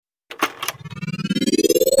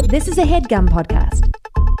This is a HeadGum podcast.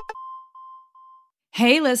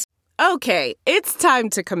 Hey, listen. Okay, it's time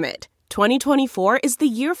to commit. 2024 is the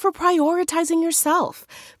year for prioritizing yourself.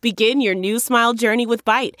 Begin your new smile journey with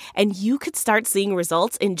Byte, and you could start seeing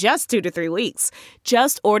results in just 2 to 3 weeks.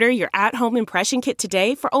 Just order your at-home impression kit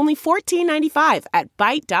today for only $14.95 at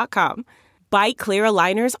Byte.com. Byte Clear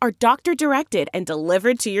aligners are doctor-directed and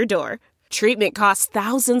delivered to your door. Treatment costs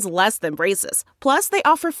thousands less than braces. Plus, they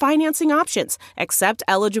offer financing options, accept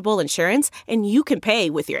eligible insurance, and you can pay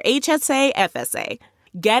with your HSA FSA.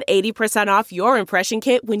 Get 80% off your impression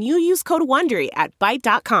kit when you use code WONDERY at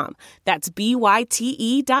Byte.com. That's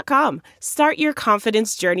BYTE.com. Start your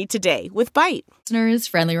confidence journey today with Byte. Listeners,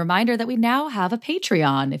 friendly reminder that we now have a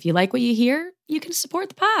Patreon. If you like what you hear, you can support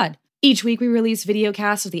the pod. Each week we release video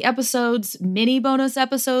casts of the episodes, mini bonus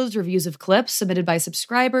episodes, reviews of clips submitted by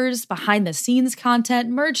subscribers, behind-the-scenes content,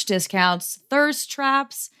 merch discounts, thirst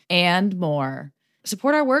traps, and more.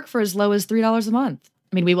 Support our work for as low as $3 a month.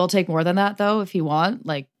 I mean, we will take more than that, though, if you want.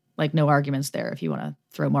 Like no arguments there if you want to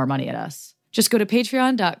throw more money at us. Just go to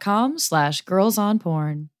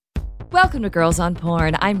patreon.com/girlsonporn. Welcome to Girls on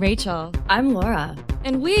Porn. I'm Rachel. I'm Laura.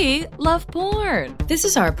 And we love porn. This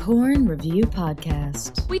is our porn review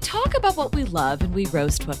podcast. We talk about what we love and we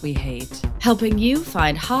roast what we hate. Helping you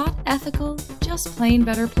find hot, ethical, just plain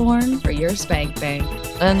better porn for your spank bank.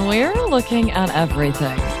 And we're looking at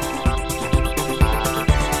everything.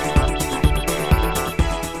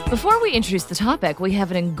 Before we introduce the topic, we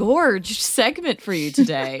have an engorged segment for you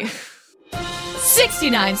today.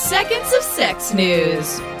 69 seconds of sex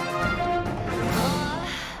news.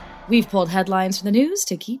 We've pulled headlines from the news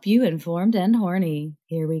to keep you informed and horny.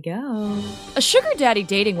 Here we go. A sugar daddy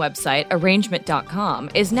dating website, arrangement.com,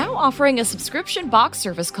 is now offering a subscription box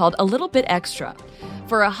service called A Little Bit Extra.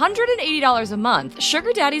 For $180 a month,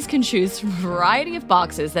 sugar daddies can choose from a variety of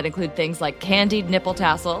boxes that include things like candied nipple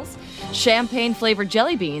tassels, champagne-flavored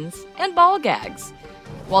jelly beans, and ball gags.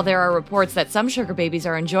 While there are reports that some sugar babies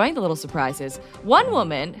are enjoying the little surprises, one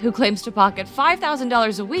woman, who claims to pocket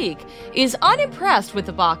 $5,000 a week, is unimpressed with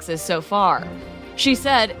the boxes so far. She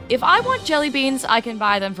said, "If I want jelly beans, I can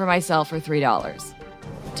buy them for myself for $3.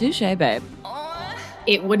 Touché, babe.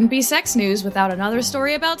 It wouldn't be sex news without another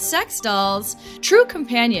story about sex dolls. True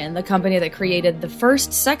Companion, the company that created the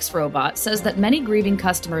first sex robot, says that many grieving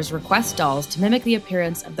customers request dolls to mimic the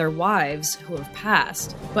appearance of their wives who have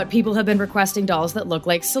passed. But people have been requesting dolls that look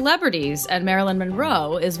like celebrities, and Marilyn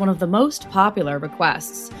Monroe is one of the most popular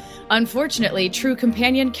requests. Unfortunately, True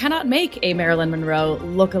Companion cannot make a Marilyn Monroe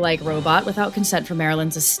look-alike robot without consent from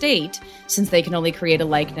Marilyn's estate, since they can only create a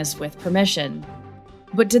likeness with permission.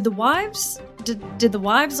 But did the wives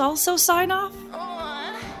also sign off?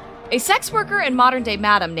 A sex worker and modern-day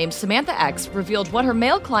madam named Samantha X revealed what her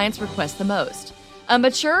male clients request the most: a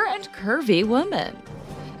mature and curvy woman.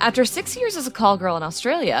 After 6 years as a call girl in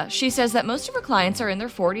Australia, she says that most of her clients are in their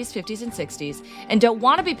 40s, 50s, and 60s and don't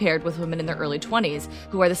want to be paired with women in their early 20s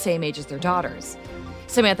who are the same age as their daughters.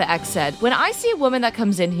 Samantha X said, "When I see a woman that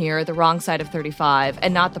comes in here the wrong side of 35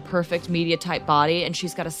 and not the perfect media-type body, and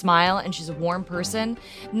she's got a smile and she's a warm person,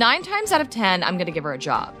 9 times out of 10, I'm going to give her a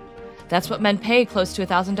job." That's what men pay close to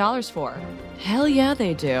 $1,000 for. Hell yeah,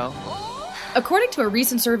 they do. According to a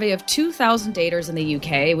recent survey of 2,000 daters in the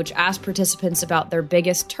UK, which asked participants about their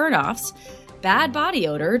biggest turnoffs, bad body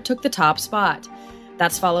odor took the top spot.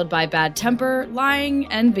 That's followed by bad temper, lying,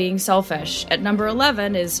 and being selfish. At number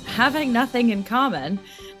 11 is having nothing in common.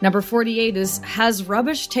 Number 48 is has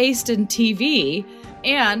rubbish taste in TV.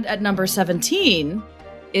 And at number 17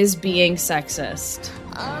 is being sexist.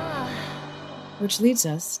 Which leads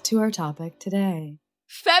us to our topic today.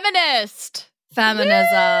 Feminism,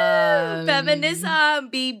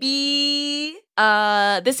 baby.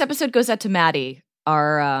 This episode goes out to Maddie,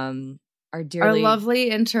 our dearly... Our lovely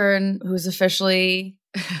intern who's officially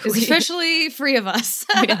free of us.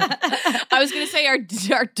 I was going to say our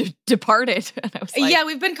departed. And I was like, yeah,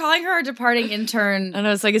 we've been calling her our departing intern. And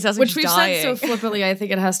I was like, it sounds like which she's we've dying. said so flippantly. I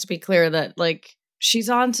think it has to be clear that like she's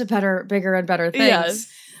on to bigger and better things.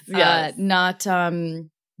 Yes. Not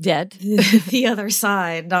dead. The other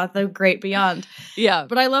side, not the great beyond. Yeah.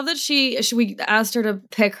 But I love that we asked her to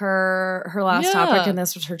pick her last topic, and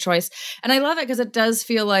this was her choice. And I love it because it does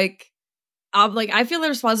feel like I feel the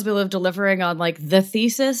responsibility of delivering on like the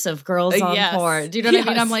thesis of Girls on Porn. Do you know what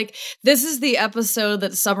I mean? I'm like, this is the episode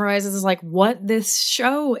that summarizes like what this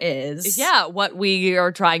show is. Yeah, what we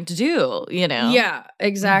are trying to do, you know? Yeah,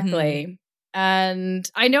 exactly. Mm-hmm.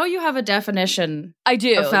 And I know you have a definition I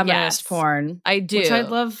do, of feminist porn. I do. Which I'd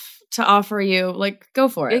love to offer you, like, go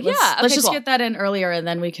for it. Let's just cool. get that in earlier, and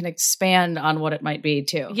then we can expand on what it might be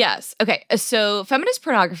too. Yes. Okay. So feminist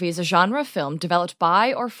pornography is a genre of film developed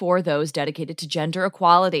by or for those dedicated to gender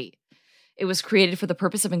equality. It was created for the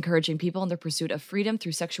purpose of encouraging people in their pursuit of freedom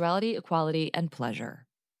through sexuality, equality, and pleasure.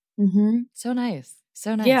 Mm-hmm. So nice.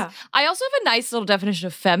 So nice. Yeah. I also have a nice little definition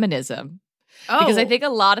of feminism because I think a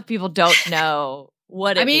lot of people don't know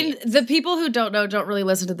what it means. The people who don't know don't really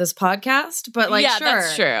listen to this podcast, but like, yeah, sure.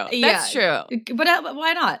 that's true. That's true. But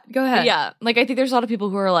why not? Go ahead. Yeah. Like, I think there's a lot of people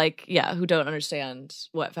who are like, who don't understand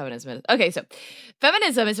what feminism is. Okay. So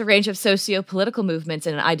feminism is a range of socio-political movements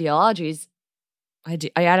and ideologies. I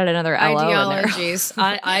added another LO ideologies.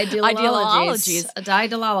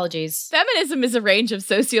 Ideologies. Feminism is a range of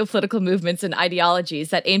socio-political movements and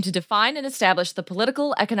ideologies that aim to define and establish the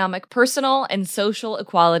political, economic, personal, and social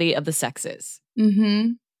equality of the sexes.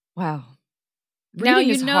 Mm-hmm. Wow. Reading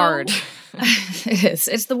is hard. It is.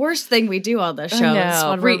 It's the worst thing we do on this show. It's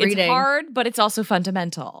when we're reading. It's hard, but it's also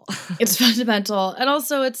fundamental. It's fundamental. And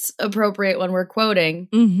also it's appropriate when we're quoting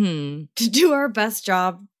to do our best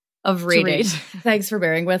job of reading. Thanks for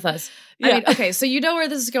bearing with us. Yeah. I mean, okay, so you know where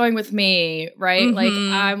this is going with me, right? Mm-hmm. Like,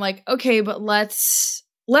 I'm like, okay, but let's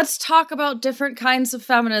talk about different kinds of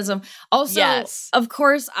feminism. Also, of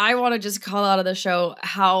course, I want to just call out of the show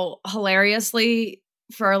how hilariously,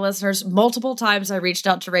 for our listeners, multiple times I reached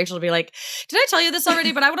out to Rachel to be like, did I tell you this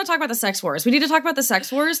already? But I want to talk about the sex wars. We need to talk about the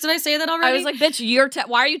sex wars. Did I say that already? I was like, bitch,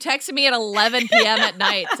 why are you texting me at 11 p.m. at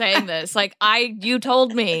night saying this? Like, you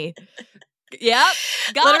told me. Yep.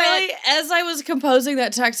 Literally, as I was composing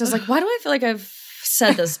that text, I was like, why do I feel like I've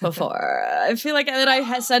said this before? I feel like that I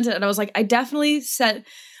had sent it, and I was like, I definitely said,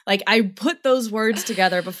 like, I put those words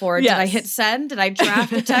together before. Yes. Did I hit send? Did I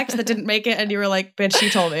draft a text that didn't make it? And you were like, bitch, you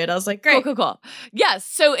told me. And I was like, great. Cool. Yes.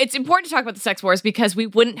 So it's important to talk about the sex wars because we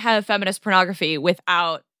wouldn't have feminist pornography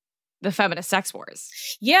without the feminist sex wars.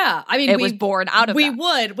 Yeah. I mean, it was born out of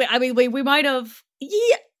that. We might have...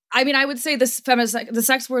 Yeah. I mean, I would say the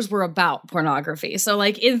sex wars were about pornography. So,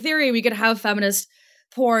 like, in theory, we could have feminist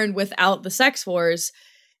porn without the sex wars.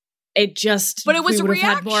 But it was a reaction. We would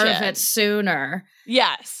have had more of it sooner.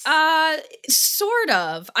 Yes. Sort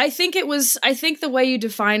of. I think the way you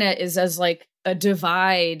define it is as, like, a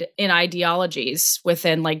divide in ideologies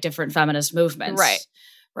within, like, different feminist movements.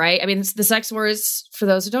 Right? I mean, the sex wars, for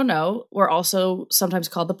those who don't know, were also sometimes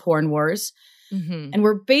called the porn wars. Mm-hmm. And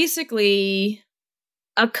we're basically...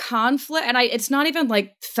 a conflict, and it's not even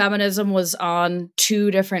like feminism was on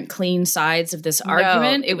two different clean sides of this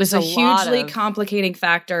argument. It was a hugely complicating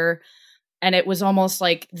factor, and it was almost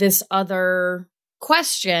like this other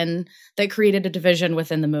question that created a division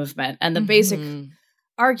within the movement. And the basic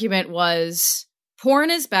argument was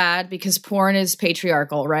porn is bad because porn is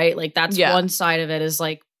patriarchal, right? Like, that's one side of it, is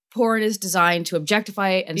like porn is designed to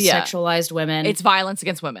objectify and sexualize women. It's violence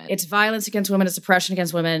against women. It's oppression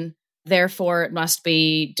against women. Therefore, it must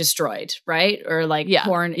be destroyed, right? Or like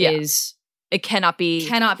porn is... It cannot be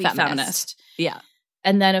feminist. Yeah.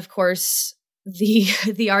 And then, of course,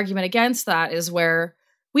 the argument against that is where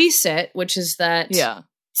we sit, which is that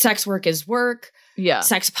sex work is work. Yeah.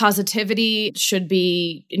 Sex positivity should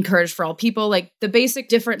be encouraged for all people. Like, the basic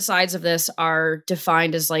different sides of this are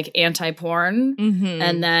defined as like anti-porn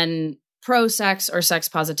and then pro-sex or sex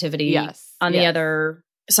positivity on the other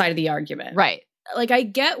side of the argument. Right. Like, I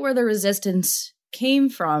get where the resistance came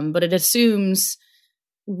from, but it assumes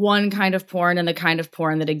one kind of porn and the kind of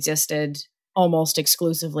porn that existed almost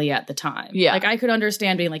exclusively at the time. Yeah. Like, I could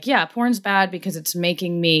understand being like, yeah, porn's bad because it's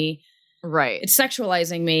making me... Right. It's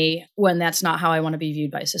sexualizing me when that's not how I want to be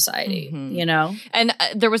viewed by society, you know? And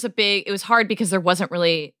it was hard because there wasn't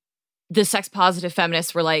really... The sex positive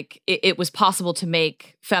feminists were like, it was possible to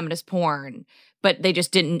make feminist porn, but they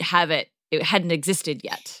just didn't have it. It hadn't existed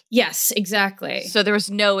yet. Yes, exactly. So there was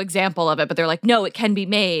no example of it, but they're like, no, it can be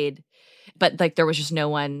made. But like, there was just no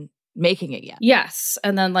one making it yet. Yes.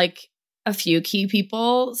 And then like a few key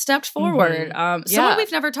people stepped forward. Someone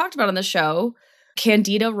we've never talked about on the show,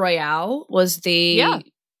 Candida Royale was the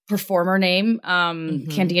performer name.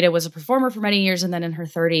 Candida was a performer for many years. And then in her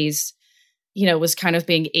 30s, was kind of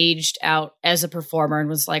being aged out as a performer and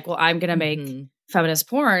was like, well, I'm going to make feminist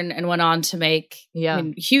porn, and went on to make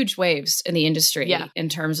huge waves in the industry in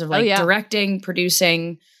terms of like directing,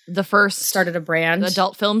 producing. The first started a brand,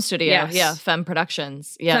 adult film studio, Femme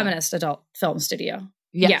Productions, feminist adult film studio.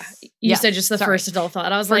 Yes. You said just the first adult film,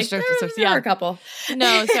 and I was first like, there are a couple.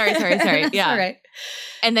 No, sorry. Yeah, all right.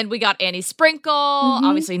 And then we got Annie Sprinkle,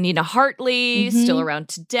 obviously Nina Hartley, still around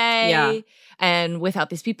today. Yeah. And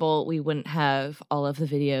without these people, we wouldn't have all of the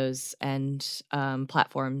videos and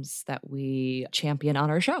platforms that we champion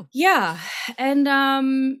on our show. Yeah.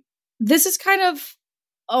 And this is kind of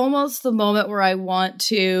almost the moment where I want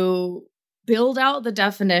to build out the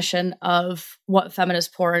definition of what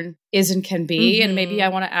feminist porn is and can be. And maybe I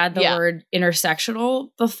want to add the word intersectional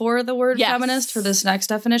before the word feminist for this next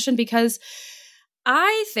definition, because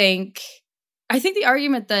I think the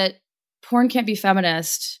argument that porn can't be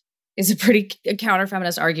feminist is a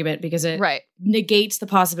counter-feminist argument, because it negates the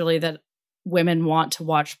possibility that women want to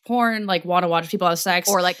watch porn, like want to watch people have sex,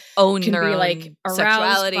 or like own can their be own like aroused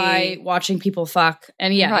sexuality by watching people fuck.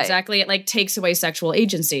 And exactly, it like takes away sexual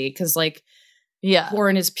agency, because like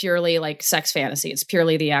porn is purely like sex fantasy. It's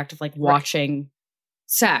purely the act of like watching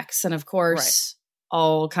sex, and of course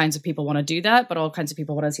all kinds of people want to do that, but all kinds of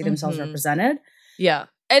people want to see themselves represented. Yeah.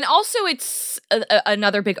 And also it's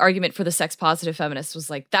another big argument for the sex positive feminists was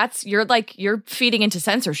like, you're feeding into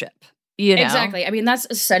censorship. You know? Exactly. I mean, that's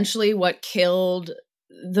essentially what killed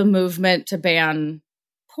the movement to ban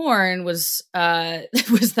porn was that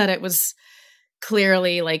it was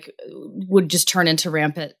clearly like would just turn into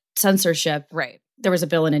rampant censorship. Right. There was a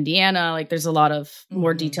bill in Indiana. Like there's a lot of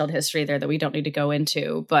more detailed history there that we don't need to go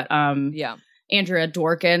into. But Andrea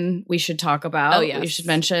Dworkin, we should talk about. Oh, yes. We should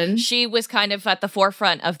mention. She was kind of at the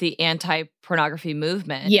forefront of the anti-pornography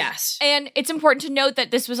movement. Yes. And it's important to note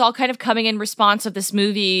that this was all kind of coming in response of this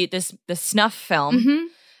movie, this snuff film,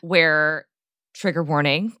 where, trigger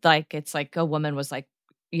warning, like it's like a woman was like,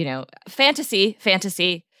 you know, fantasy,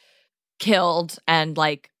 killed and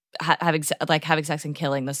like having sex and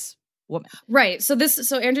killing this woman. Right. So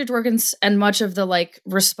Andrea Dworkin's and much of the like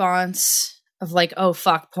response of like, oh,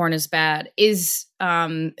 fuck, porn is bad, is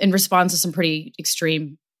in response to some pretty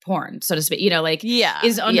extreme porn, so to speak. You know, like,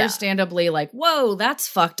 is understandably like, whoa, that's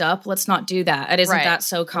fucked up. Let's not do that. And isn't that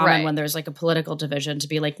so common when there's like a political division to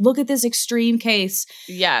be like, look at this extreme case.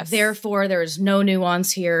 Yes. Therefore, there's no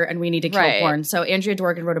nuance here and we need to kill porn. So Andrea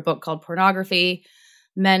Dworkin wrote a book called Pornography,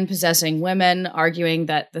 Men Possessing Women, arguing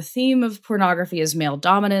that the theme of pornography is male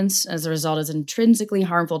dominance. As a result, is intrinsically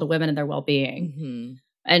harmful to women and their well-being.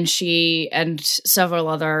 And she and several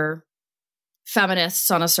other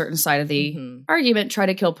feminists on a certain side of the argument try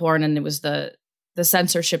to kill porn, and it was the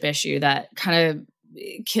censorship issue that kind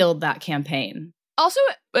of killed that campaign. Also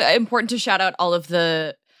important to shout out all of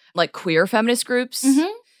the like queer feminist groups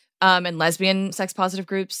and lesbian sex positive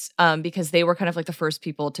groups, because they were kind of like the first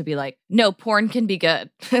people to be like, no, porn can be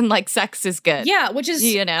good and like sex is good. Yeah, which is,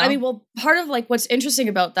 you know, I mean, well, part of like what's interesting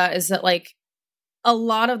about that is that like a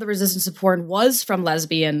lot of the resistance to porn was from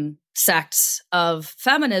lesbian sects of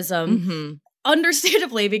feminism,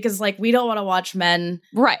 understandably, because like we don't want to watch men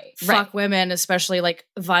fuck women, especially like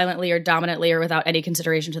violently or dominantly or without any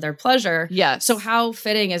consideration to their pleasure. Yes. So how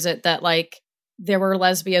fitting is it that like there were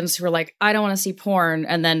lesbians who were like, I don't want to see porn,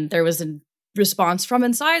 and then there was a response from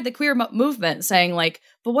inside the queer movement saying like,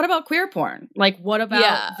 but what about queer porn? Like, what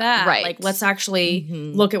about that? Right. Like, let's actually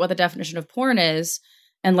look at what the definition of porn is,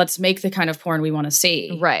 and let's make the kind of porn we want to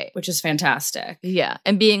see. Right. Which is fantastic. Yeah.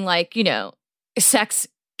 And being like, you know, sex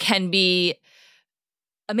can be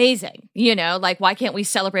amazing, you know, like why can't we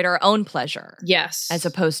celebrate our own pleasure? Yes. As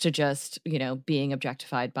opposed to just, you know, being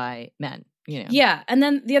objectified by men, you know? Yeah. And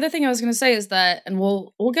then the other thing I was going to say is that, and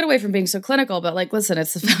we'll get away from being so clinical, but like, listen,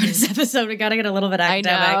 it's the feminist episode. We got to get a little bit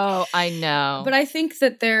academic. I know. But I think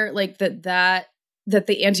that they're like that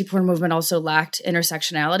the anti-porn movement also lacked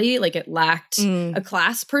intersectionality. Like it lacked a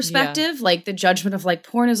class perspective. Yeah. Like the judgment of like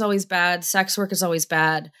porn is always bad, sex work is always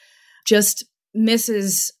bad, just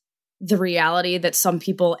misses the reality that some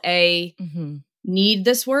people need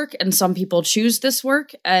this work and some people choose this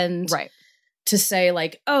work. And to say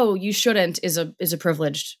like, oh, you shouldn't is a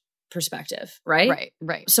privileged perspective, right?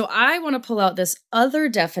 Right. So I want to pull out this other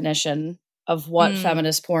definition of what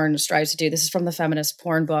feminist porn strives to do. This is from the Feminist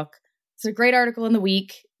Porn book. It's a great article in the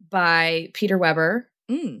Week by Peter Weber.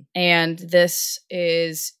 And this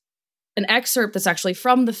is an excerpt that's actually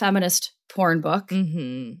from the Feminist Porn book.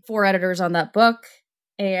 4 editors on that book.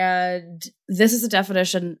 And this is a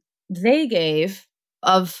definition they gave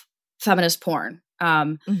of feminist porn.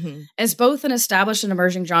 As both an established and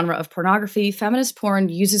emerging genre of pornography, feminist porn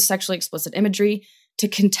uses sexually explicit imagery to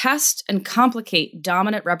contest and complicate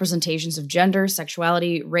dominant representations of gender,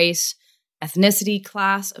 sexuality, race, ethnicity,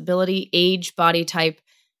 class, ability, age, body type,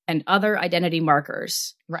 and other identity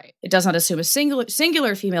markers. Right. It does not assume a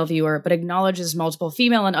singular female viewer, but acknowledges multiple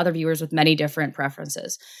female and other viewers with many different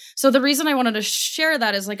preferences. So the reason I wanted to share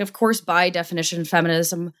that is like, of course, by definition,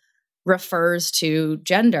 feminism refers to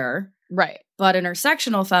gender. Right. But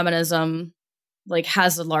intersectional feminism like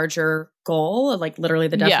has a larger goal. Like literally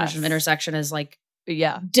the definition of intersection is like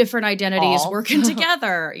different identities working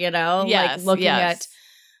together, you know? Like looking at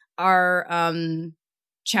our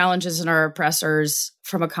challenges and our oppressors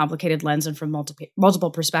from a complicated lens and from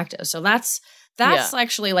multiple perspectives. So that's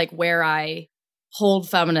actually like where I hold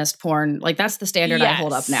feminist porn. Like that's the standard I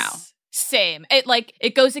hold up now. Same.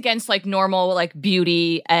 It goes against like normal like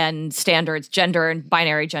beauty and standards, gender and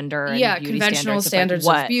binary gender and beauty conventional standards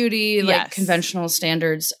of beauty, like conventional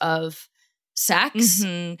standards of sex.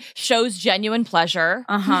 Shows genuine pleasure,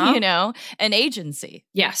 you know, and agency.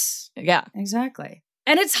 Yes. Yeah. Exactly.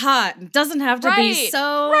 And it's hot. It doesn't have to be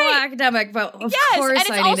so academic, but of course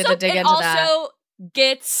I needed to dig into that. It also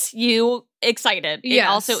gets you excited. It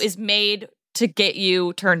also is made to get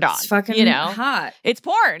you turned on. It's fucking hot. It's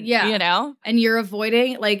porn, you know? And you're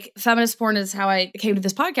avoiding, like, feminist porn is how I came to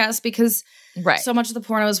this podcast because so much of the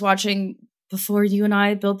porn I was watching before you and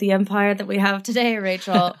I built the empire that we have today,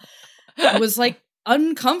 Rachel, was, like,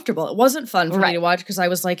 uncomfortable. It wasn't fun for me to watch because I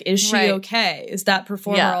was like, is she okay? Is that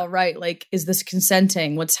performer all right? Like, is this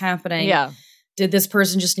consenting? What's happening? Yeah. Did this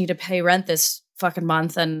person just need to pay rent this fucking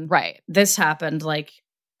month and this happened? Like,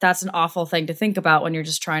 that's an awful thing to think about when you're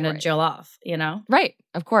just trying to jill off, you know? Right.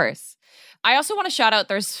 Of course. I also want to shout out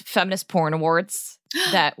there's Feminist Porn Awards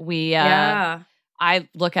that we I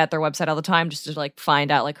look at their website all the time just to like find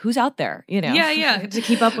out like who's out there, you know? Yeah. To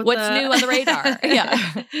keep up with what's new on the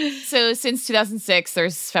radar. So since 2006,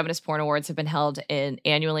 there's Feminist Porn Awards have been held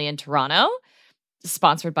annually in Toronto,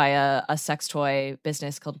 sponsored by a sex toy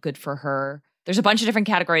business called Good for Her. There's a bunch of different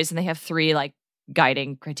categories and they have 3 like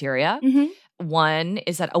guiding criteria. One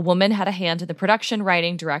is that a woman had a hand in the production,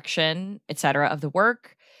 writing, direction, etc. of the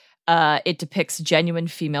work. It depicts genuine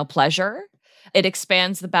female pleasure. It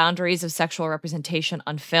expands the boundaries of sexual representation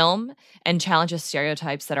on film and challenges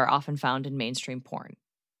stereotypes that are often found in mainstream porn.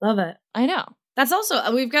 Love it. I know. That's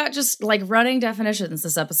also, we've got just like running definitions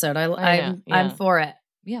this episode. I'm for it.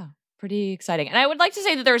 Yeah, pretty exciting. And I would like to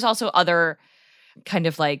say that there's also other kind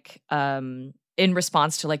of like, in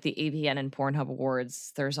response to like the AVN and Pornhub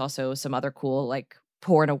awards, there's also some other cool like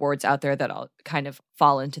porn awards out there that all kind of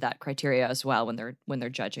fall into that criteria as well when they're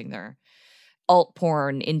judging their alt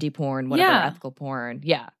porn, indie porn, whatever, ethical porn.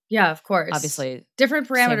 Yeah, of course. Obviously, different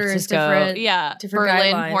parameters, different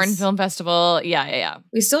Berlin guidelines. Porn Film Festival. Yeah.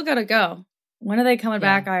 We still gotta go. When are they coming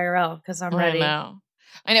back IRL? Because I'm ready. I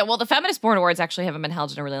know. Well, the Feminist Porn Awards actually haven't been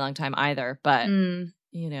held in a really long time either. But you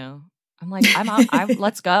know. I'm like, I'm out.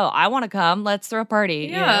 Let's go. I want to come. Let's throw a party.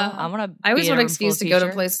 Yeah. You know? I always want an excuse to go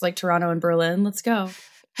to places like Toronto and Berlin. Let's go.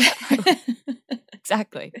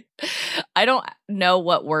 Exactly. I don't know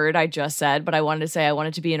what word I just said, but I wanted to say I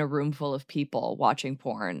wanted to be in a room full of people watching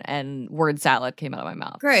porn, and word salad came out of my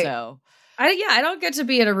mouth. Great. So, I don't get to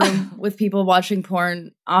be in a room with people watching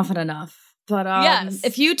porn often enough. But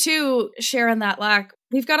if you two share in that lack,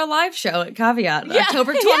 we've got a live show at Caveat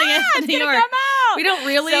October 20th in New York. We don't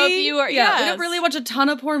really, so if you are, we don't really watch a ton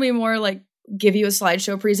of porn. We more like give you a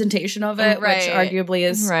slideshow presentation of it, which arguably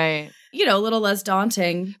is you know, a little less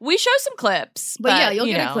daunting. We show some clips. But you'll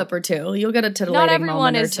get a clip or two. You'll get a titillating not everyone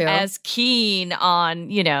moment or two. is as keen on,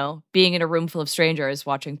 you know, being in a room full of strangers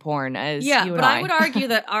watching porn as you and I would argue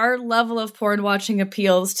that our level of porn watching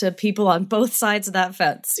appeals to people on both sides of that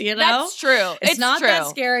fence, you know? That's true. It's not true. that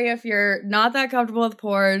scary if you're not that comfortable with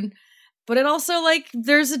porn, but it also, like,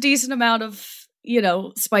 there's a decent amount of, you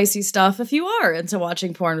know, spicy stuff if you are into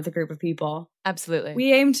watching porn with a group of people. Absolutely.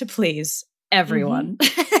 We aim to please everyone.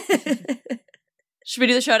 Should we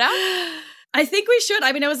do the showdown? I think we should.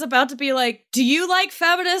 I mean, I was about to be like, do you like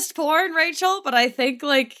feminist porn, Rachel? But I think,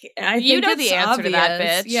 like, you know the answer obvious. To that,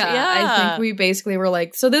 bitch. Yeah. I think we basically were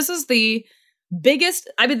like, so this is the biggest,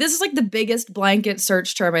 this is like the biggest blanket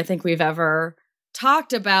search term I think we've ever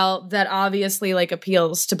talked about that obviously like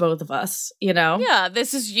appeals to both of us, you know? Yeah,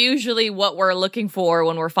 this is usually what we're looking for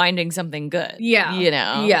when we're finding something good. Yeah. You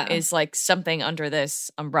know? Yeah. Is like something under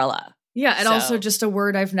this umbrella. Yeah, and also just a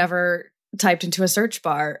word I've never typed into a search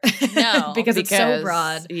bar. No, because it's so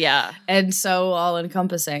broad. Yeah. And so all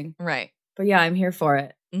encompassing. Right. But yeah, I'm here for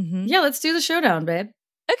it. Mm-hmm. Yeah, let's do the showdown, babe.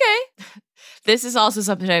 Okay. This is also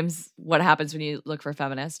sometimes what happens when you look for a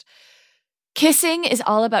feminist. Kissing is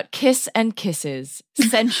all about kiss and kisses.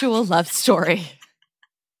 Sensual love story.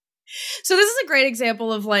 So this is a great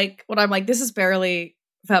example of like what I'm like, this is barely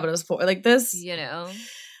feminist porn. Like this, you know,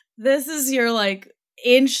 this is your like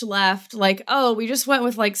inch left, like, oh, we just went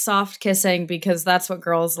with like soft kissing because that's what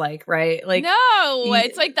girls like, right? Like, no,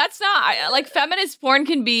 it's like that's not like feminist porn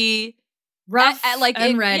can be rough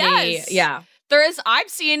and ready. Yes. Yeah, I've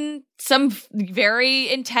seen some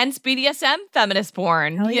very intense BDSM feminist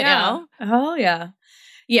porn. You know, oh yeah.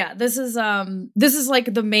 Yeah, this is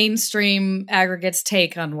like the mainstream aggregates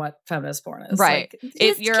take on what feminist porn is. Right. Like,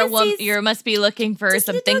 if you're a woman, you must be looking for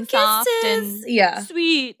something soft and yeah.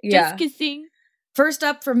 sweet. Yeah. Just kissing. First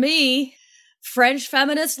up for me, French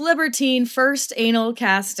feminist libertine first anal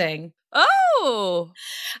casting. Oh!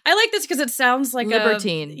 I like this because it sounds like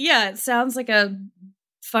libertine. It sounds like a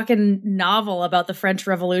fucking novel about the French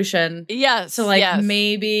Revolution. Yes. So,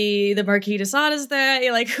 maybe the Marquis de Sade is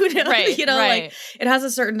there. Like, who knows? Right, Like, it has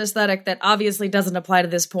a certain aesthetic that obviously doesn't apply to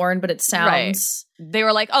this porn, but it sounds... Right. They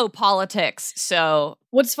were like, oh, politics, so...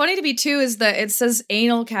 What's funny to me, too, is that it says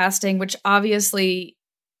anal casting, which obviously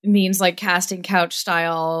means, like, casting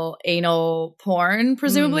couch-style anal porn,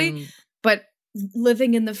 presumably. But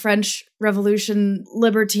living in the French Revolution,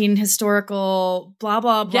 libertine, historical, blah,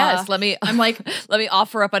 blah, blah. Yes, I'm like, let me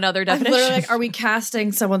offer up another definition. I'm literally like, are we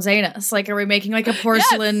casting someone's anus? Like, are we making like a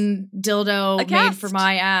porcelain dildo made for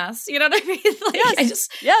my ass? You know what I mean? Like, I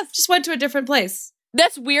just went to a different place.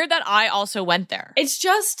 That's weird that I also went there. It's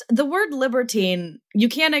just the word libertine, you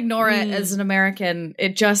can't ignore it as an American.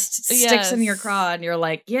 It just sticks in your craw and you're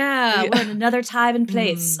like, we're in another time and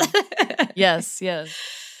place. Yes.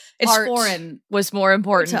 It's Art foreign was more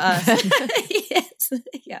important to us. Yes.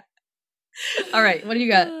 Yeah. All right. What do you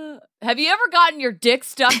got? Have you ever gotten your dick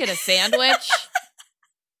stuck in a sandwich?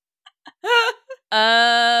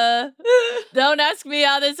 Don't ask me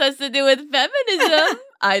how this has to do with feminism.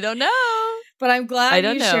 I don't know. But I'm glad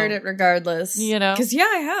you shared it regardless. You know? Because,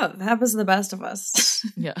 I have. It happens to the best of us.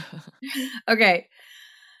 Yeah. Okay.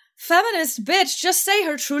 Feminist bitch, just say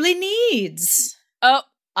her truly needs. Oh,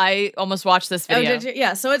 I almost watched this video. Oh, did you?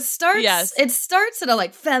 Yeah, so it starts at a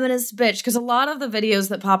like feminist bitch, because a lot of the videos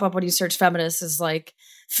that pop up when you search feminist is like,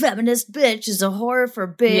 feminist bitch is a whore for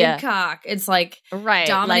big cock. It's like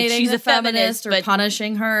dominating like she's a feminist or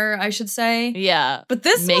punishing her, I should say. Yeah. But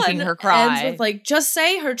this making one her cry. ends with like, just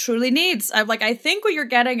say her truly needs. I'm like, I think what you're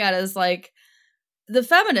getting at is like, the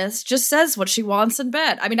feminist just says what she wants in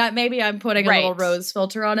bed. I mean, maybe I'm putting a little rose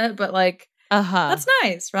filter on it, but like, that's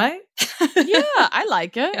nice, right? Yeah, I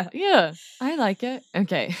like it. Yeah, I like it.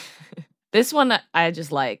 Okay. This one I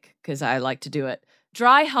just like because I like to do it.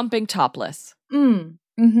 Dry humping topless.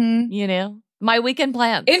 Mm-hmm. You know? My weekend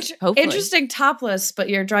plans. Interesting topless, but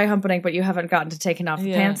you're dry humping, but you haven't gotten to taking off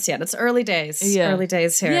the pants yet. It's early days. Yeah. Early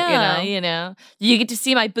days here, you know. You get to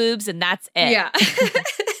see my boobs and that's it. Yeah.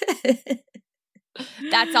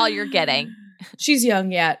 That's all you're getting. She's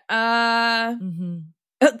young yet.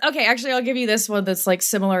 Okay, actually, I'll give you this one that's like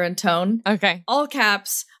similar in tone. Okay. All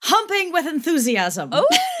caps, humping with enthusiasm.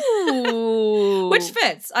 Ooh. Which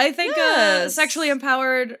fits. I think sexually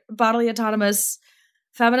empowered, bodily autonomous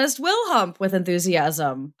feminist will hump with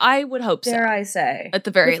enthusiasm. I would hope so. Dare I say. At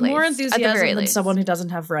the very least. More enthusiasm than someone who doesn't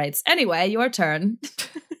have rights. Anyway, your turn.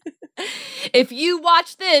 If you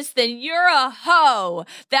watch this, then you're a hoe.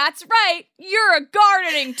 That's right. You're a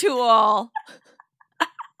gardening tool.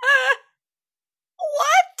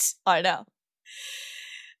 What? I know.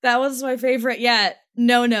 That was my favorite yet.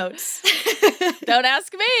 No notes. Don't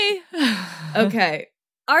ask me. Okay.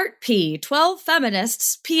 Art P, 12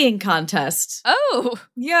 feminists peeing contest. Oh.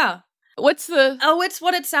 Yeah. What's the... Oh, it's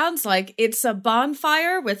what it sounds like. It's a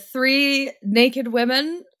bonfire with 3 naked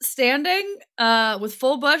women standing with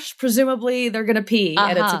full bush. Presumably they're going to pee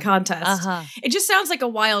and it's a contest. It just sounds like a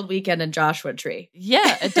wild weekend in Joshua Tree.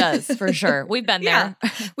 Yeah, it does, for sure. We've been there.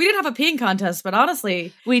 We didn't have a peeing contest, but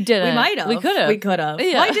honestly, we didn't. We might have. We could have. We could have.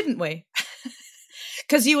 Yeah. Why didn't we?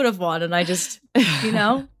 Because you would have won and I just,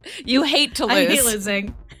 You hate to lose. I hate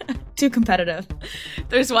losing. Too competitive.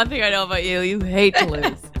 There's one thing I know about you. You hate to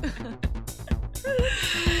lose.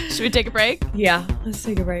 Should we take a break? Yeah, let's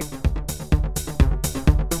take a break.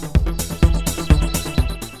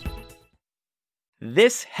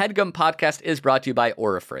 This HeadGum podcast is brought to you by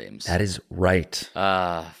Auriframes. That is right.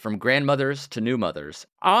 From grandmothers to new mothers,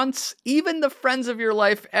 aunts, even the friends of your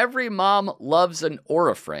life, every mom loves an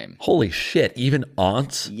Auriframe. Holy shit, even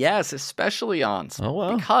aunts? Yes, especially aunts. Oh,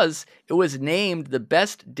 wow. Because it was named the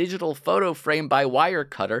best digital photo frame by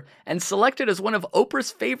Wirecutter and selected as one of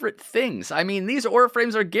Oprah's favorite things. I mean, these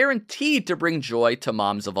Auriframes are guaranteed to bring joy to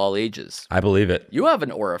moms of all ages. I believe it. You have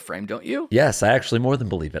an Auriframe, don't you? Yes, I actually more than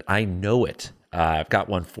believe it. I know it. I've got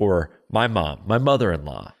one for my mom, my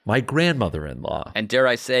mother-in-law, my grandmother-in-law. And dare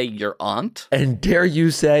I say, your aunt? And dare you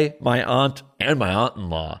say, my aunt and my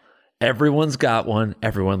aunt-in-law. Everyone's got one.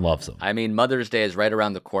 Everyone loves them. I mean, Mother's Day is right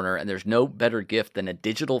around the corner, and there's no better gift than a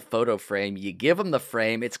digital photo frame. You give them the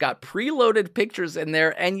frame. It's got preloaded pictures in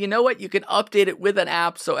there, and you know what? You can update it with an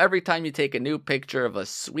app, so every time you take a new picture of a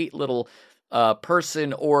sweet little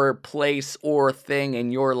person or place or thing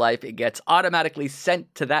in your life, it gets automatically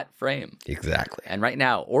sent to that frame. Exactly. And right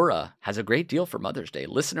now, Aura has a great deal for Mother's Day.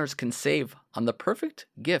 Listeners can save on the perfect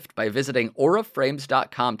gift by visiting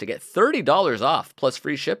auraframes.com to get $30 off plus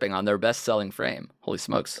free shipping on their best-selling frame. Holy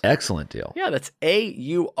smokes. Excellent deal. Yeah, that's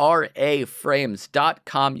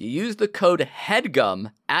auraframes.com. You use the code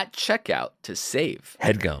HEADGUM at checkout to save.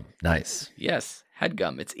 Headgum. Nice. Yes,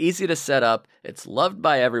 HEADGUM. It's easy to set up. It's loved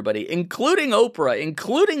by everybody, including Oprah,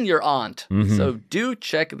 including your aunt. So do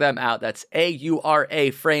check them out. That's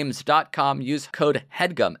auraframes.com. Use code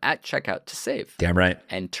HEADGUM at checkout to save. Damn right.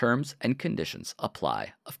 And terms and conditions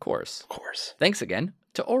apply, of course. Of course. Thanks again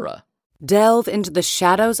to Aura. Delve into the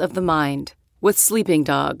shadows of the mind with Sleeping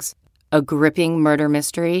Dogs, a gripping murder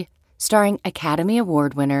mystery starring Academy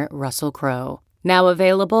Award winner Russell Crowe. Now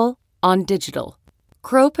available on digital.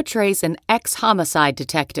 Crowe portrays an ex-homicide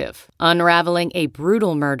detective unraveling a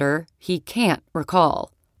brutal murder he can't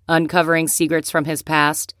recall. Uncovering secrets from his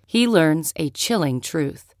past, he learns a chilling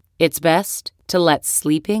truth. It's best to let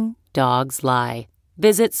sleeping dogs lie.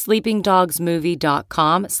 Visit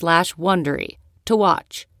sleepingdogsmovie.com/Wondery to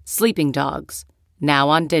watch Sleeping Dogs, now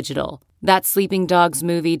on digital. That's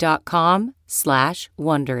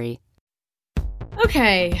sleepingdogsmovie.com/Wondery.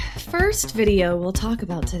 Okay, first video we'll talk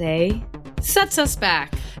about today sets us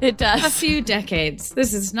back It does. a few decades.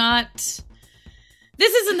 This is in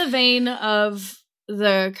the vein of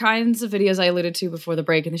the kinds of videos I alluded to before the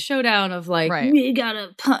break in the showdown of like, Right. we gotta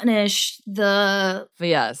punish the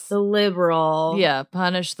Yes. liberal. Yeah,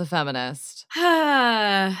 punish the feminist.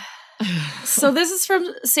 So this is from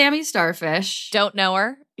Sammy Starfish. Don't know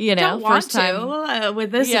her, Don't want first time. to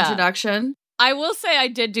with this Yeah. introduction. I will say I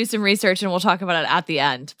did do some research and we'll talk about it at the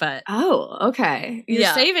end, but Oh, okay. You're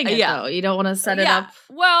Yeah, saving it yeah. though. You don't want to set it yeah. up.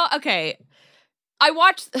 Well, okay.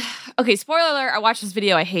 Spoiler alert, I watched this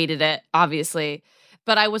video. I hated it, obviously.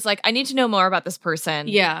 But I was like, I need to know more about this person.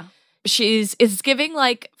 Yeah. It's giving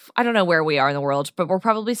like, I don't know where we are in the world, but we're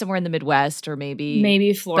probably somewhere in the Midwest or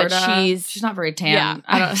maybe Florida. she's not very tan. Yeah.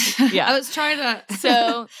 I don't. Yeah. I was trying to.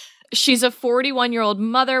 So she's a 41-year-old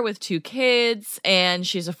mother with 2 kids, and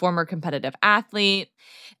she's a former competitive athlete.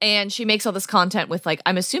 And she makes all this content with, like,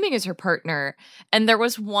 I'm assuming is her partner. And there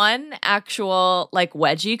was one actual, like,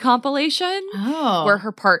 wedgie compilation where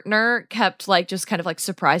her partner kept, like, just kind of, like,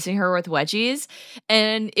 surprising her with wedgies.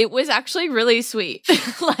 And it was actually really sweet.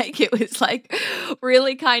 Like, it was, like,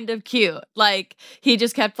 really kind of cute. Like, he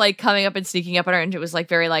just kept, like, coming up and sneaking up on her. And it was, like,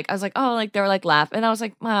 very, like, I was like, oh, like, they were, like, laugh. And I was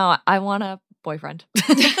like, wow, I want a boyfriend.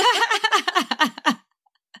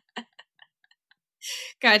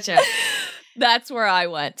 Gotcha. That's where I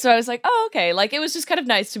went. So I was like, oh, okay. Like, it was just kind of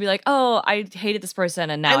nice to be like, oh, I hated this person.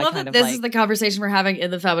 And now I love kind that of this is the conversation we're having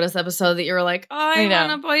in the feminist episode that you were like, oh, I know.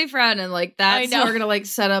 want a boyfriend. And like, that's know. how we're going to like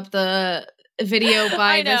set up the video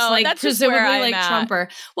by I this know, like that's just presumably where I'm like at. Trumper.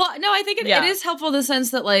 Well, no, I think it is helpful in the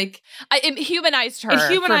sense that like it humanized her.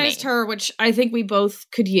 it humanized for me. her, which I think we both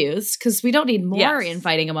could use because we don't need more Yes.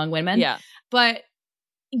 infighting among women. Yeah. But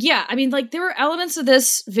yeah, I mean, like there were elements of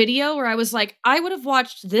this video where I was like, I would have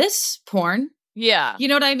watched this porn. Yeah. You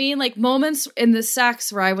know what I mean? Like moments in the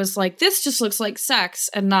sex where I was like, this just looks like sex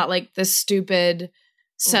and not like this stupid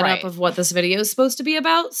setup Right. of what this video is supposed to be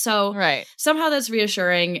about. So Right. somehow that's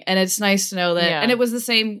reassuring. And it's nice to know that. Yeah. And it was the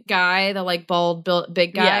same guy, the like bald,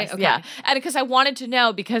 big guy. Yes, yeah. And because I wanted to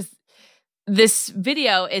know, because this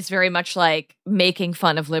video is very much like making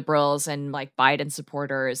fun of liberals and like Biden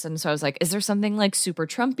supporters. And so I was like, is there something like super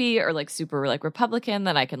Trumpy or like super like Republican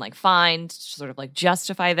that I can like find to sort of like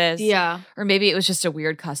justify this? Yeah. Or maybe it was just a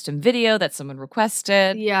weird custom video that someone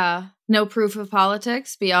requested. Yeah. No proof of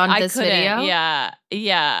politics beyond this video. Yeah.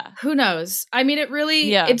 Yeah. Who knows? I mean, it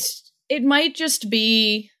really, Yeah. it might just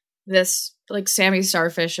be this like Sammy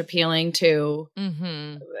Starfish appealing to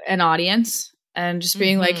Mm-hmm. an audience and just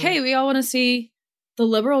being like, hey, we all want to see the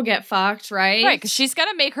liberal get fucked, right? Right. Because she's got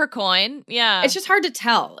to make her coin. Yeah. It's just hard to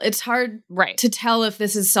tell. It's hard right. to tell if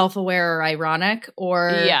this is self-aware or ironic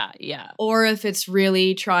or Yeah. or if it's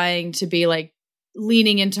really trying to be like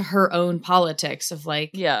leaning into her own politics of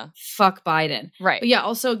like, fuck Biden. Right. But yeah,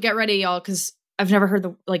 also get ready, y'all, because I've never heard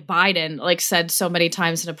the like Biden like said so many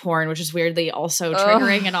times in a porn, which is weirdly also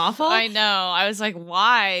triggering and awful. I know. I was like,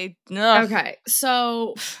 why? Ugh. Okay,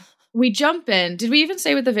 so we jump in. Did we even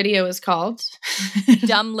say what the video is called?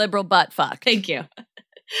 Dumb liberal butt fuck. Thank you.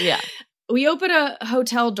 Yeah. We open a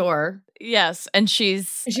hotel door. Yes, and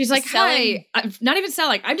she's like, selling- "Hi, I'm not even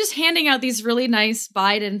selling. I'm just handing out these really nice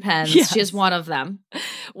Biden pens." Yes. She has one of them,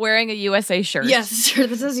 wearing a USA shirt. yes, sure.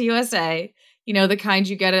 This is USA. You know, the kind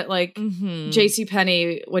you get at like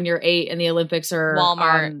JCPenney when you're 8 and the Olympics are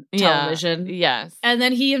Walmart on television. Yes. And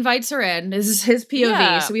then he invites her in. This is his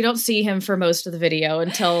POV, so we don't see him for most of the video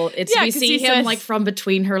until we see him like from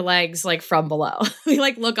between her legs, like from below. We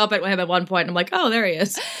like look up at him at one point and I'm like, oh, there he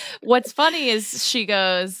is. What's funny is she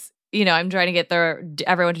goes, you know, I'm trying to get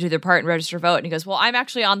everyone to do their part and register vote. And he goes, well, I'm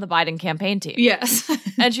actually on the Biden campaign team. Yes.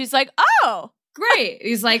 And she's like, oh, great.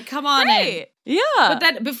 He's like, come on in. Yeah. But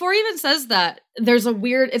then before he even says that, there's a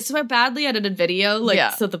weird, it's a badly edited video.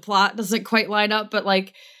 Like, so the plot doesn't quite line up, but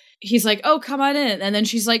like, he's like, oh, come on in. And then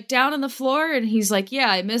she's like down on the floor and he's like,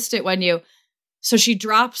 yeah, I missed it when you. So she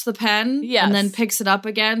drops the pen and then picks it up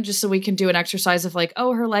again just so we can do an exercise of like,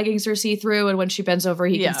 oh, her leggings are see-through. And when she bends over,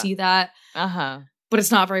 he can see that. But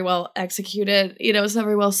it's not very well executed. You know, it's not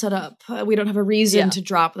very well set up. We don't have a reason to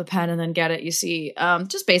drop the pen and then get it, you see.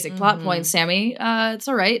 Just basic plot points, Sammy. It's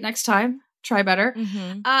all right. Next time, try better.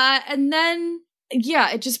 And then,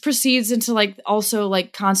 it just proceeds into like also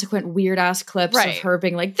like consequent weird ass clips of her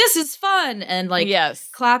being like, this is fun. And like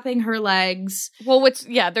clapping her legs. Well,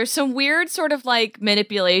 there's some weird sort of like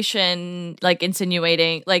manipulation, like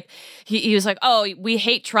insinuating, like he was like, oh, we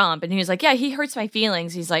hate Trump. And he was like, yeah, he hurts my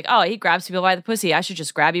feelings. He's like, oh, he grabs people by the pussy. I should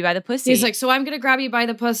just grab you by the pussy. He's like, so I'm going to grab you by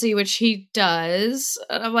the pussy, which he does.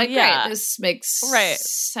 And I'm like, great, this makes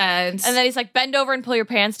sense. And then he's like, bend over and pull your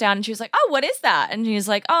pants down. And she was like, oh, what is that? And he's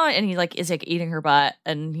like, oh, and he like is like eating her butt.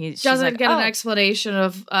 And he doesn't like, get an explanation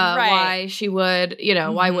of why she would, you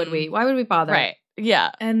know, why would we bother? Right. Yeah.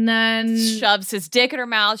 And then shoves his dick in her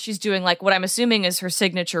mouth. She's doing like what I'm assuming is her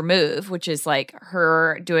signature move, which is like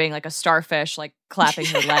her doing like a starfish, like clapping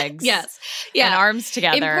her legs. And arms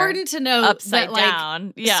together. Important to note upside that, like,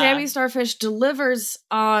 down. Sammy Starfish delivers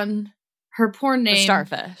on her porn name. The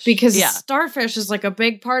starfish. Because starfish is like a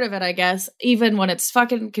big part of it, I guess, even when it's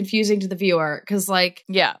fucking confusing to the viewer. Because like,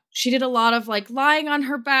 she did a lot of like lying on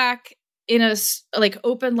her back in a like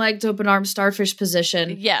open-legged, open-armed starfish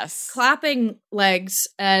position. Yes. Clapping legs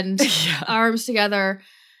and arms together.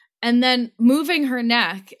 And then moving her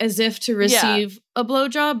neck as if to receive a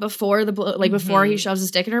blowjob before before he shoves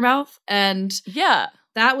his dick in her mouth. And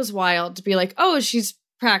that was wild to be like, oh, she's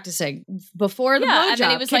practicing before the blowjob. And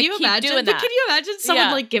then he was Can you imagine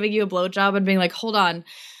someone like giving you a blowjob and being like, hold on,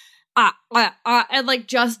 and like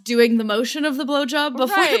just doing the motion of the blowjob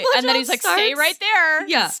before the blowjob and then he's like, starts? stay right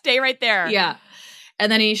there. Stay right there.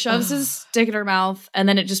 And then he shoves his dick in her mouth, and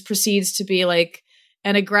then it just proceeds to be like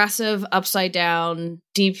an aggressive upside down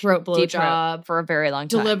deep throat blowjob for a very long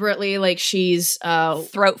time. Deliberately, like she's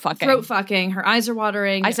throat fucking. Her eyes are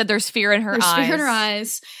watering. I said there's fear in her eyes. There's fear in her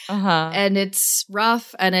eyes. And it's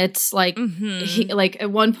rough, and it's like like at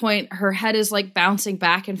one point her head is like bouncing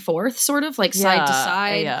back and forth, sort of like side to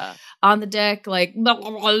side on the dick, like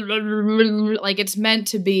it's meant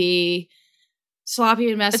to be sloppy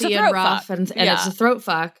and messy and rough, and it's a throat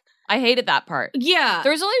fuck. I hated that part. Yeah.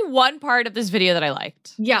 There was only one part of this video that I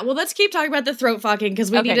liked. Yeah, well, let's keep talking about the throat fucking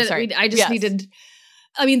because needed.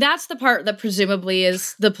 I mean, that's the part that presumably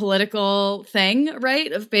is the political thing, right?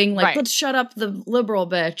 Of being like, let's shut up the liberal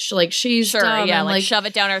bitch. Like, she's dumb. Yeah, like shove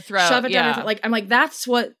it down her throat. Shove it down her throat. Like, I'm like, that's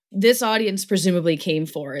what this audience presumably came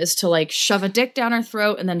for, is to like shove a dick down her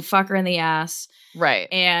throat and then fuck her in the ass. Right.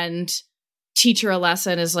 And teach her a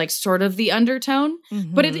lesson is like sort of the undertone.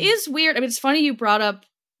 But it is weird. I mean, it's funny you brought up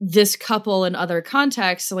this couple in other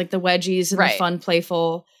contexts, like the wedgies and the fun,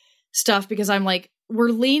 playful stuff, because I'm like, we're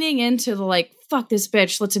leaning into the like, fuck this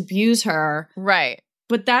bitch, let's abuse her. Right.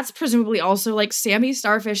 But that's presumably also like Sammy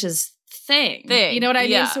Starfish's thing. You know what I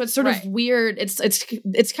mean? So it's sort of weird.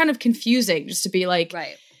 It's kind of confusing just to be like,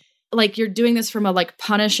 like you're doing this from a like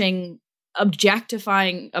punishing,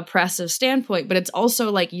 objectifying, oppressive standpoint, but it's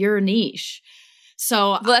also like your niche.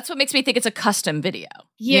 So that's what makes me think it's a custom video.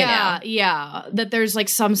 Yeah. That there's like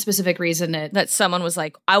some specific reason that someone was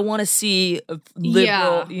like, I want to see a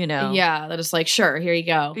liberal, you know. Yeah, that is like, sure, here you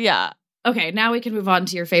go. Yeah. Okay, now we can move on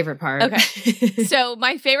to your favorite part. Okay. So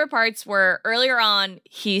my favorite parts were earlier on,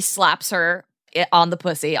 he slaps her on the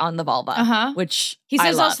pussy, on the vulva, which he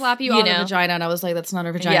says, I'll slap you on the vagina. And I was like, that's not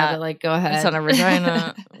her vagina, but like, go ahead. It's not her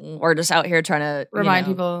vagina. We're just out here trying to remind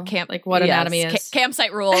people like what anatomy is.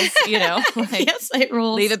 Campsite rules, you know. Like, campsite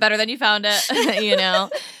rules. Leave it better than you found it, you know.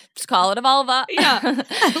 Just call it a vulva. Yeah, I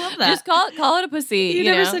love that. Just call it a pussy. You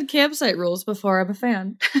never said campsite rules before. I'm a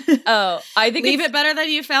fan. Oh, I think leave it better than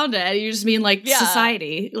you found it. You just mean like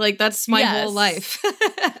society. Like that's my whole life.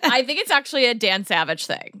 I think it's actually a Dan Savage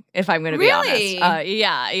thing, if I'm going to be honest.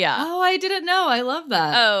 Yeah. Oh, I didn't know. I love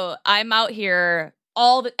that. Oh, I'm out here.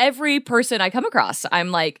 Every person I come across,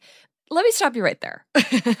 I'm like, let me stop you right there.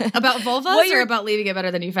 About vulvas or about leaving it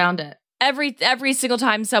better than you found it? every single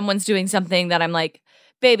time someone's doing something that I'm like,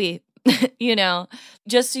 baby,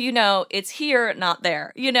 just so you know, it's here, not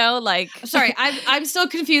there, like. Sorry, I'm still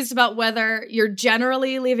confused about whether you're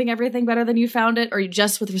generally leaving everything better than you found it, or you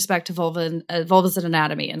just with respect to vulvas and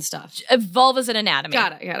anatomy and stuff. Vulvas and anatomy.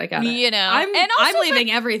 Got it. I'm leaving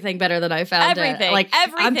everything better than I found everything. it. Like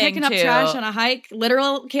everything. I'm picking up trash on a hike,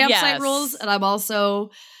 literal campsite rules, and I'm also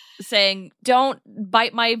saying, don't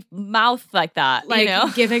bite my mouth like that,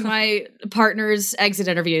 giving my partners exit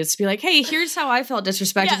interviews to be like, hey, here's how I felt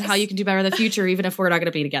disrespected and how you can do better in the future, even if we're not going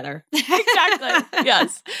to be together. Exactly.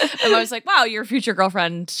 Yes. And I was like, wow, your future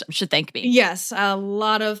girlfriend should thank me. Yes. A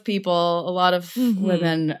lot of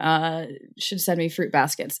women should send me fruit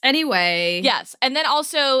baskets. Anyway. Yes. And then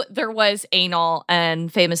also there was anal,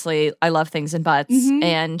 and famously, I love things in butts.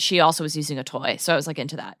 And she also was using a toy. So I was like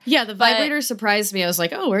into that. Yeah. The vibrator surprised me. I was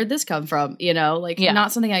like, oh, where'd this come from?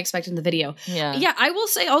 Not something I expected in the video. Yeah. I will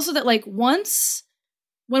say also that once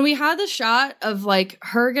when we had the shot of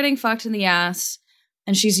her getting fucked in the ass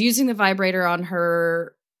and she's using the vibrator on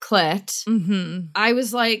her clit, I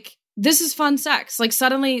was like, this is fun sex.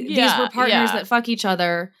 Suddenly these were partners that fuck each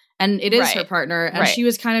other, and it is her partner, and she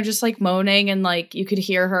was kind of just moaning, and you could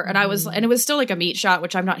hear her, and and it was still a meat shot,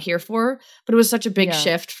 which I'm not here for, but it was such a big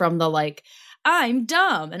shift from the I'm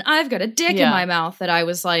dumb and I've got a dick in my mouth, that I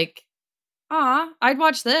was like, I'd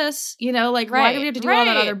watch this, why do we have to do all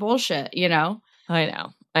that other bullshit, I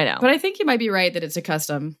know. But I think you might be right that it's a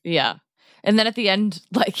custom. Yeah. And then at the end,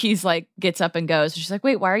 he's gets up and goes. She's like,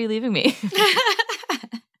 wait, why are you leaving me?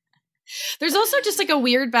 There's also just a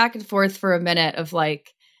weird back and forth for a minute of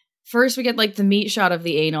first we get the meat shot of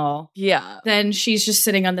the anal. Yeah. Then she's just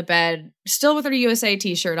sitting on the bed, still with her USA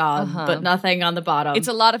t-shirt on, but nothing on the bottom. It's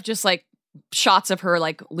a lot of just shots of her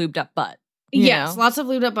lubed up butt. Yes, lots of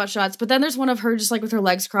lubed up butt shots. But then there's one of her just with her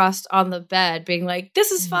legs crossed on the bed being like,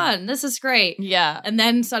 this is fun. This is great. Yeah. And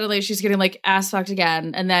then suddenly she's getting ass fucked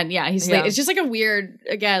again. And then, he's it's just a weird,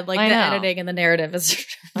 again, the editing and the narrative is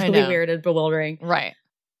really weird and bewildering. Right.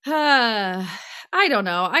 I don't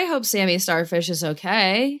know. I hope Sammy Starfish is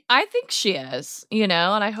okay. I think she is, and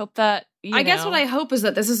I hope that, I guess what I hope is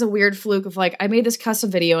that this is a weird fluke of I made this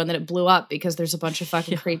custom video and then it blew up because there's a bunch of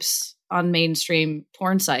fucking creeps on mainstream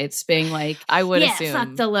porn sites being I would assume,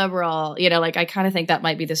 fuck the liberal. I kind of think that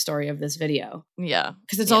might be the story of this video. Yeah.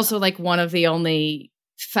 Because it's also one of the only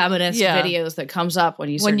feminist videos that comes up when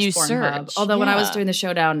you search Pornhub. Although when I was doing the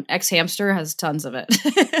showdown, X Hamster has tons of it.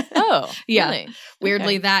 Oh, yeah. Really?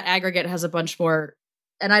 Weirdly, that aggregate has a bunch more.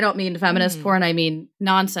 And I don't mean feminist porn. I mean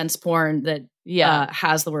nonsense porn that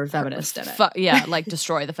has the word feminist in it.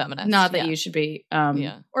 Destroy the feminist. Not that you should be.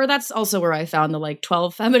 Or that's also where I found the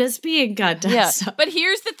 12 feminists being contest. Yeah. So. But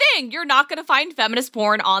here's the thing. You're not going to find feminist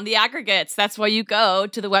porn on the aggregates. That's why you go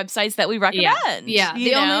to the websites that we recommend. Yeah.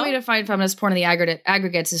 The only way to find feminist porn in the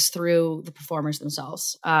aggregates is through the performers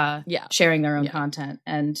themselves. Sharing their own content.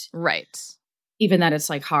 And even that it's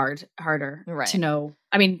harder to know.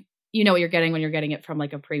 I mean, you know what you're getting when you're getting it from a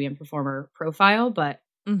premium performer profile, but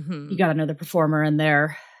you got to know the performer and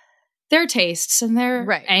their tastes and their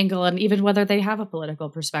angle, and even whether they have a political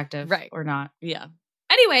perspective or not. Yeah.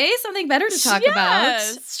 Anyway, something better to talk about.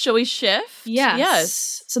 Shall we shift?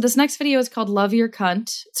 Yes. So this next video is called Love Your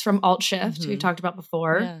Cunt. It's from Alt Shift, we've talked about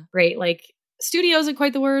before. Yeah. Great, studio isn't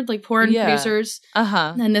quite the word, porn producers.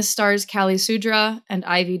 And this stars Kali Sudra and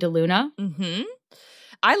Ivy DeLuna.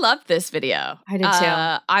 I loved this video. I did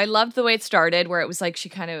too. I loved the way it started, where it was she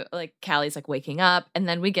kind of Callie's waking up, and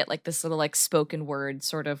then we get this little spoken word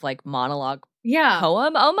sort of monologue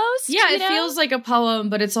poem almost. Yeah, it feels like a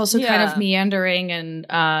poem, but it's also kind of meandering, and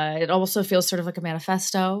it also feels sort of like a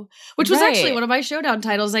manifesto, which was actually one of my showdown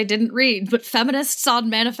titles I didn't read, but Feminists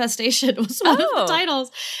on Manifestation was one of the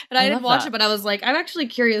titles. And I didn't watch it, but I was I'm actually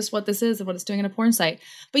curious what this is and what it's doing in a porn site.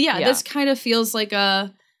 But this kind of feels like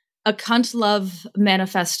a cunt love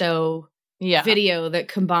manifesto video that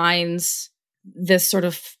combines this sort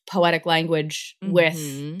of poetic language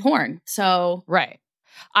with porn. So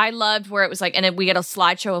I loved where it was and then we get a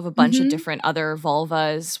slideshow of a bunch of different other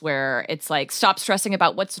vulvas where it's stop stressing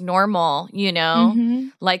about what's normal,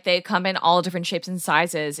 they come in all different shapes and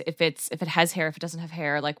sizes. If it has hair, if it doesn't have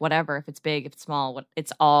hair, whatever, if it's big, if it's small,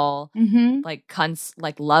 it's all cunts,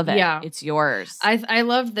 love it. Yeah. It's yours. I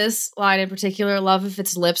love this line in particular. Love if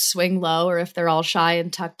its lips swing low or if they're all shy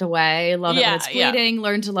and tucked away. Love it when it's bleeding.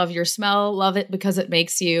 Learn to love your smell. Love it because it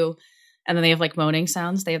makes you. And then they have moaning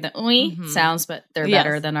sounds. They have the ooey sounds, but they're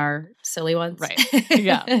better than our silly ones. Right.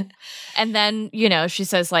 Yeah. And then, she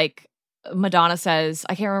says Madonna says,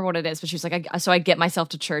 I can't remember what it is, but she's like, so I get myself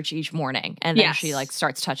to church each morning. And then Yes. she like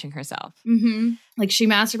starts touching herself. Mm-hmm. Like she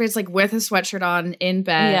masturbates like with a sweatshirt on in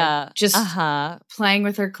bed, just playing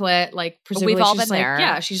with her clit. Like presumably We've all she's been like, there.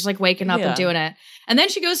 yeah, she's like waking up and doing it. And then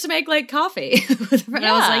she goes to make like coffee. And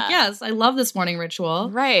I was like, yes, I love this morning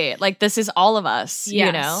ritual. Right. Like this is all of us, Yes.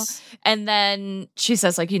 you know? And then she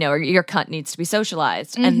says like, you know, your cunt needs to be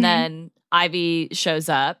socialized. Mm-hmm. And then Ivy shows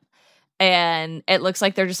up. And it looks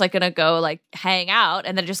like they're just like going to go like hang out.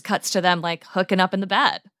 And then it just cuts to them like hooking up in the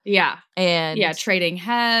bed. Yeah. And trading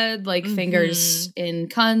head, like fingers in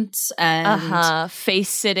cunts and face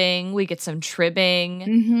sitting. We get some tribbing.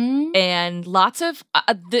 Mm-hmm. And lots of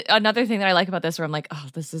another thing that I like about this where I'm like, oh,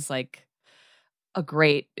 this is like a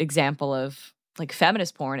great example of like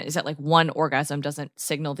feminist porn is that like one orgasm doesn't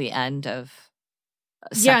signal the end of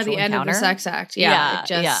a sexual end of encounter. the sex act. Yeah. It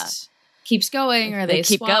just keeps going or they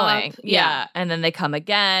keep swap. going. Yeah. And then they come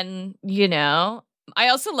again, you know. I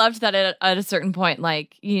also loved that at a certain point,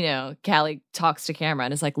 like, you know, Callie talks to camera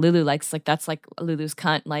and is like, Lulu likes, like, that's like Lulu's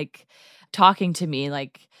cunt, like, talking to me.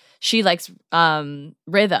 Like, she likes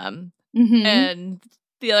rhythm. Mm-hmm. And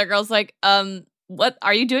the other girl's like, what,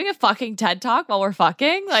 are you doing a fucking TED Talk while we're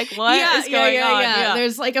fucking? Like, what is going on? Yeah.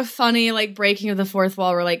 There's like a funny, like, breaking of the fourth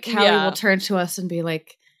wall where, like, Callie will turn to us and be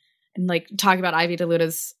like, and, like, talk about Ivy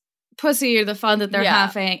DeLuna's pussy or the fun that they're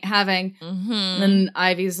having. Mm-hmm. And then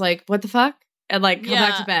Ivy's like, what the fuck? And like, come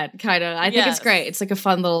back to bed, kind of. I think it's great. It's like a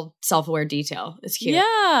fun little self-aware detail. It's cute.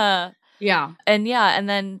 Yeah. Yeah. And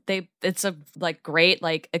then it's a like great,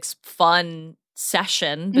 like fun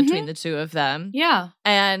session between the two of them. Yeah.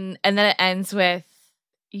 And then it ends with,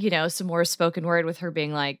 you know, some more spoken word with her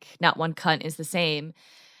being like, not one cunt is the same.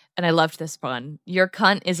 And I loved this one. Your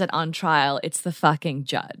cunt isn't on trial. It's the fucking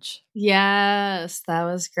judge. Yes. That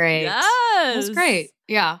was great. Yes. That was great.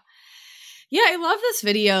 Yeah. Yeah. I love this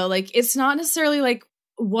video. Like, it's not necessarily like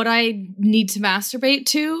what I need to masturbate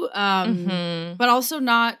to, but also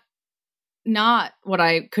not what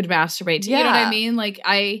I could masturbate to. You know what I mean? Like,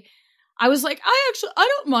 I was like, I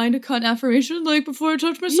don't mind a cunt affirmation, like, before I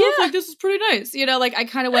touch myself. Like, this is pretty nice. You know, like, I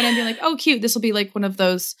kind of went in being like, oh, cute. This will be like one of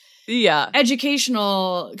those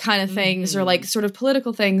educational kind of things or like sort of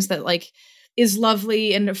political things that like is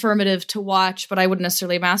lovely and affirmative to watch, but I wouldn't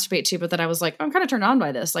necessarily masturbate to. But then I was like, I'm kind of turned on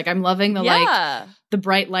by this. Like, I'm loving the like the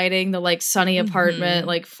bright lighting, the like sunny apartment,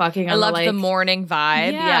 like fucking. I love the morning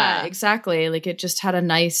vibe. Yeah, exactly. Like, it just had a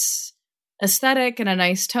nice aesthetic and a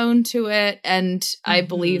nice tone to it. And I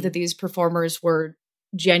believe that these performers were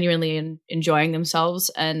genuinely enjoying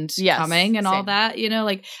themselves and coming and all that, you know,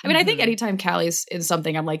 like, I mean, I think anytime Callie's in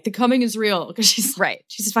something, I'm like, the coming is real because she's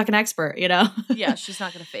a fucking expert, you know? Yeah. She's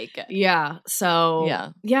not going to fake it. Yeah. So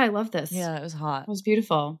yeah, I love this. Yeah. It was hot. It was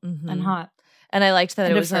beautiful and hot. And I liked that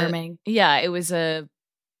and it was affirming.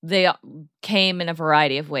 They came in a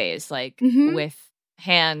variety of ways, like with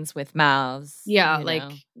hands, with mouths. Yeah.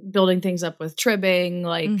 Like building things up with tribbing,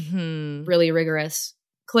 like really rigorous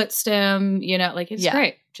clit stim, you know, like, it's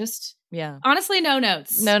great. Just honestly, no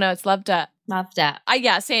notes. Loved it. Loved that.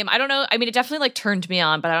 Same. I don't know. I mean, it definitely like turned me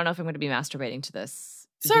on, but I don't know if I'm going to be masturbating to this.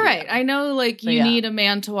 It's all right. I know, like, you need a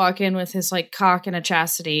man to walk in with his like cock and a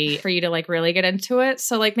chastity for you to like really get into it.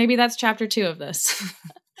 So like maybe that's chapter 2 of this.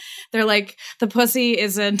 They're like, the pussy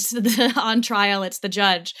isn't on trial, it's the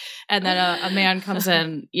judge. And then a man comes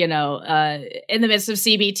in, you know, in the midst of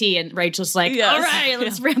CBT, and Rachel's like, all right,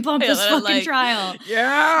 let's ramp up this fucking trial.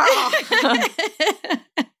 Yeah.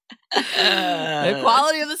 The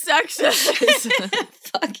quality of the sexes.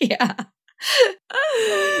 Fuck yeah.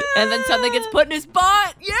 And then something gets put in his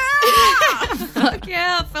butt. Yeah. Fuck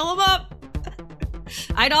yeah, fill him up.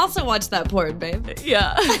 I'd also watch that porn, babe.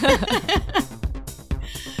 Yeah.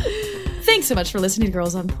 Thanks so much for listening to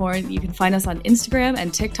Girls on Porn. You can find us on Instagram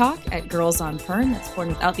and TikTok at Girls on Porn. That's porn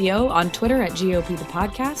without the O. On Twitter at GOP the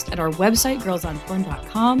podcast. At our website,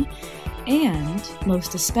 girlsonporn.com. And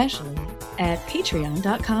most especially at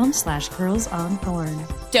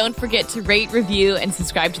patreon.com/girlsonporn. Don't forget to rate, review, and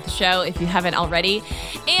subscribe to the show if you haven't already.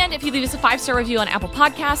 And if you leave us a 5-star review on Apple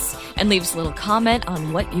Podcasts and leave us a little comment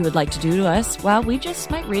on what you would like to do to us, well, we just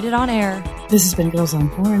might read it on air. This has been Girls on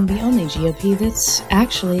Porn, the only GOP that's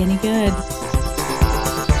actually any good.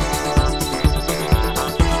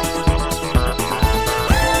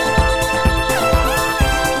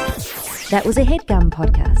 That was a HeadGum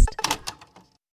podcast.